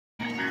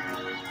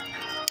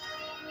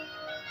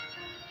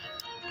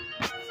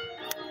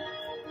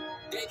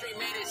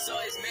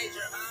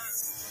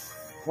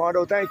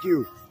Quando, thank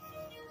you.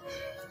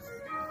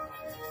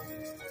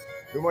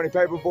 Good morning,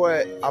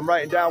 paperBo. I'm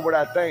writing down what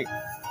I think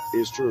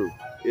is true.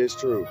 It's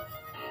true.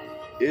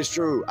 It's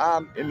true.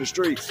 I'm in the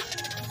streets.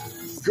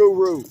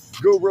 Guru,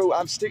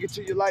 I'm sticking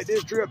to you like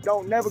this drip.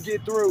 Don't never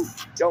get through.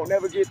 Don't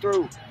never get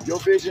through. Your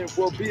vision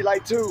will be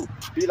like two.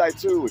 Be like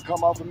two. It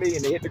come off of me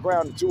and they hit the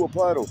ground into a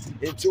puddle.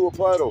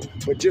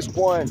 But just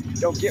one.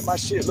 Don't get my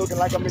shit looking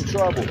like I'm in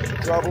trouble.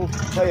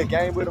 Play a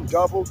game with them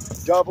double.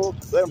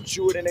 Let them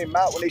chew it in their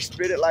mouth when they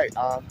spit it like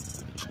I'm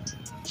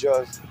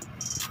just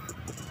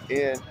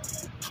in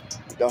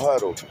the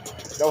huddle.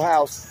 No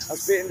house. I'm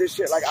spitting this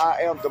shit like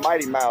I am the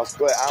Mighty Mouse,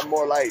 but I'm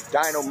more like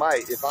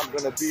dynamite. If I'm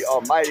gonna be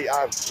almighty,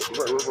 I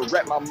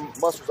rep my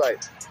muscles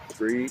like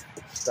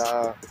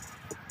freestyle.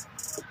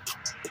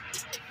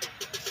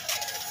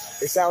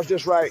 It sounds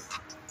just right.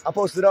 I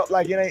post it up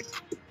like it ain't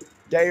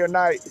day or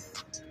night.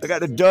 I got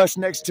the dust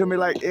next to me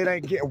like it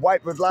ain't getting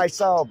wiped with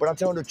Lysol, but I'm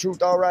telling the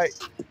truth all right.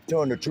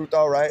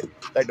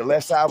 Like the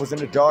left side was in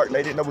the dark and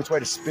they didn't know which way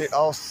to spit.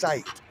 On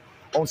site,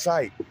 off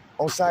site.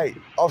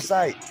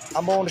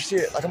 I'm on the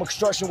shit like I'm a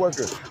construction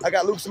worker. I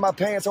got loops in my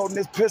pants holding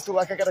this pistol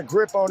like I got a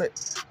grip on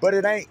it. But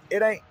it ain't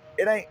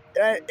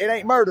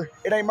murder.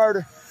 It ain't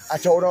murder. I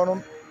told on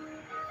them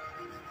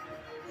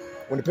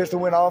when the pistol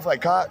went off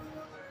like I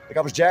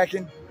was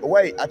jacking. But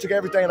wait, I took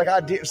everything like I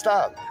didn't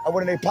stop. I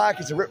went in their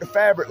pockets and ripped the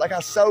fabric like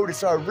I sewed it,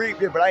 so I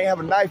reaped it, but I ain't have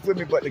a knife with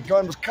me, but the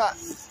gun was caught.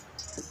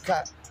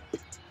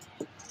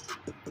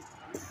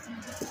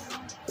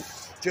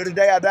 Till the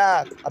day I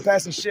die, I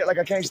pass some shit like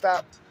I can't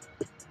stop.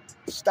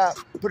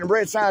 Putting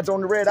red signs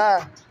on the red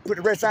eye.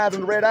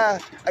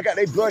 I got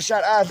they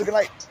bloodshot eyes looking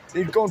like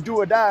they gonna do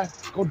or die.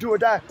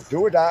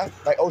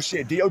 Like, oh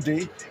shit, DOD.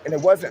 And it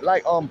wasn't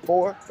like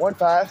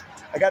 415.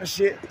 I got the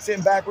shit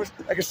sitting backwards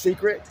like a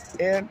secret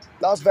in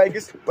Las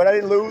Vegas, but I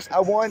didn't lose. I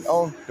won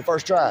on the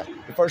first try.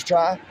 You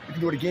can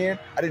do it again.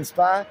 I didn't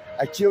spy.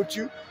 I killed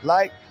you.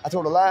 Like, I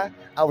told a lie.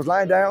 I was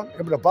lying down,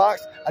 I'm in a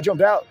box. I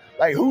jumped out.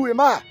 Like, who am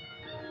I?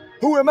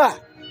 I'm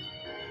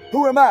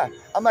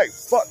like,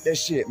 fuck that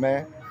shit,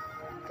 man.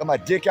 Got my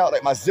dick out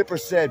like my zipper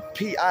said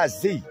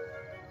P-I-Z.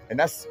 And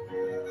that's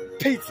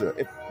pizza.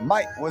 If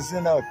Mike was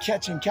in a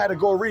catching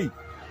category,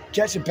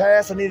 catching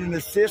pass, I needed an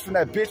assist from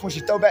that bitch when she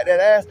throw back that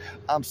ass.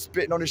 I'm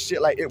spitting on this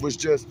shit like it was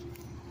just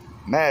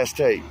mass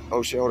tape.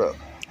 Oh shit, hold up.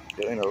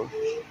 It ain't over.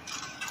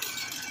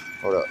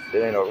 Hold up.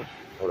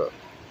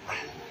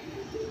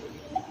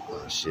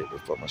 Oh shit, they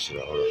fucked my shit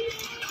up. Hold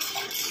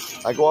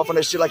up. I go off on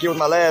that shit like it was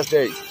my last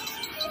day.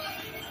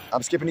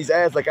 I'm skipping these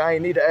ads like I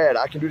ain't need to add.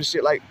 I can do this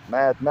shit like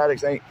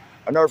mathematics ain't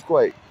an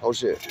earthquake. Oh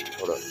shit,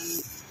 hold up.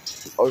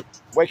 Oh,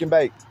 wake and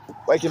bake,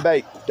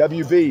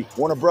 WB,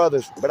 Warner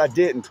Brothers, but I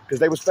didn't because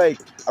they was fake.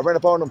 I ran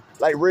up on them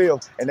like real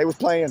and they was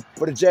playing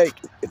for the Jake.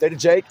 If they the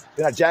Jake,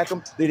 then I jack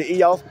them, leave the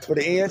E off for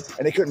the end,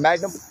 and they couldn't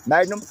magnum.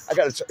 I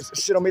got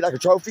shit on me like a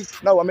trophy.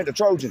 No, I meant the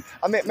Trojan.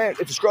 I meant, man,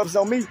 if the scrub's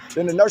on me,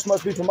 then the nurse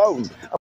must be promoting.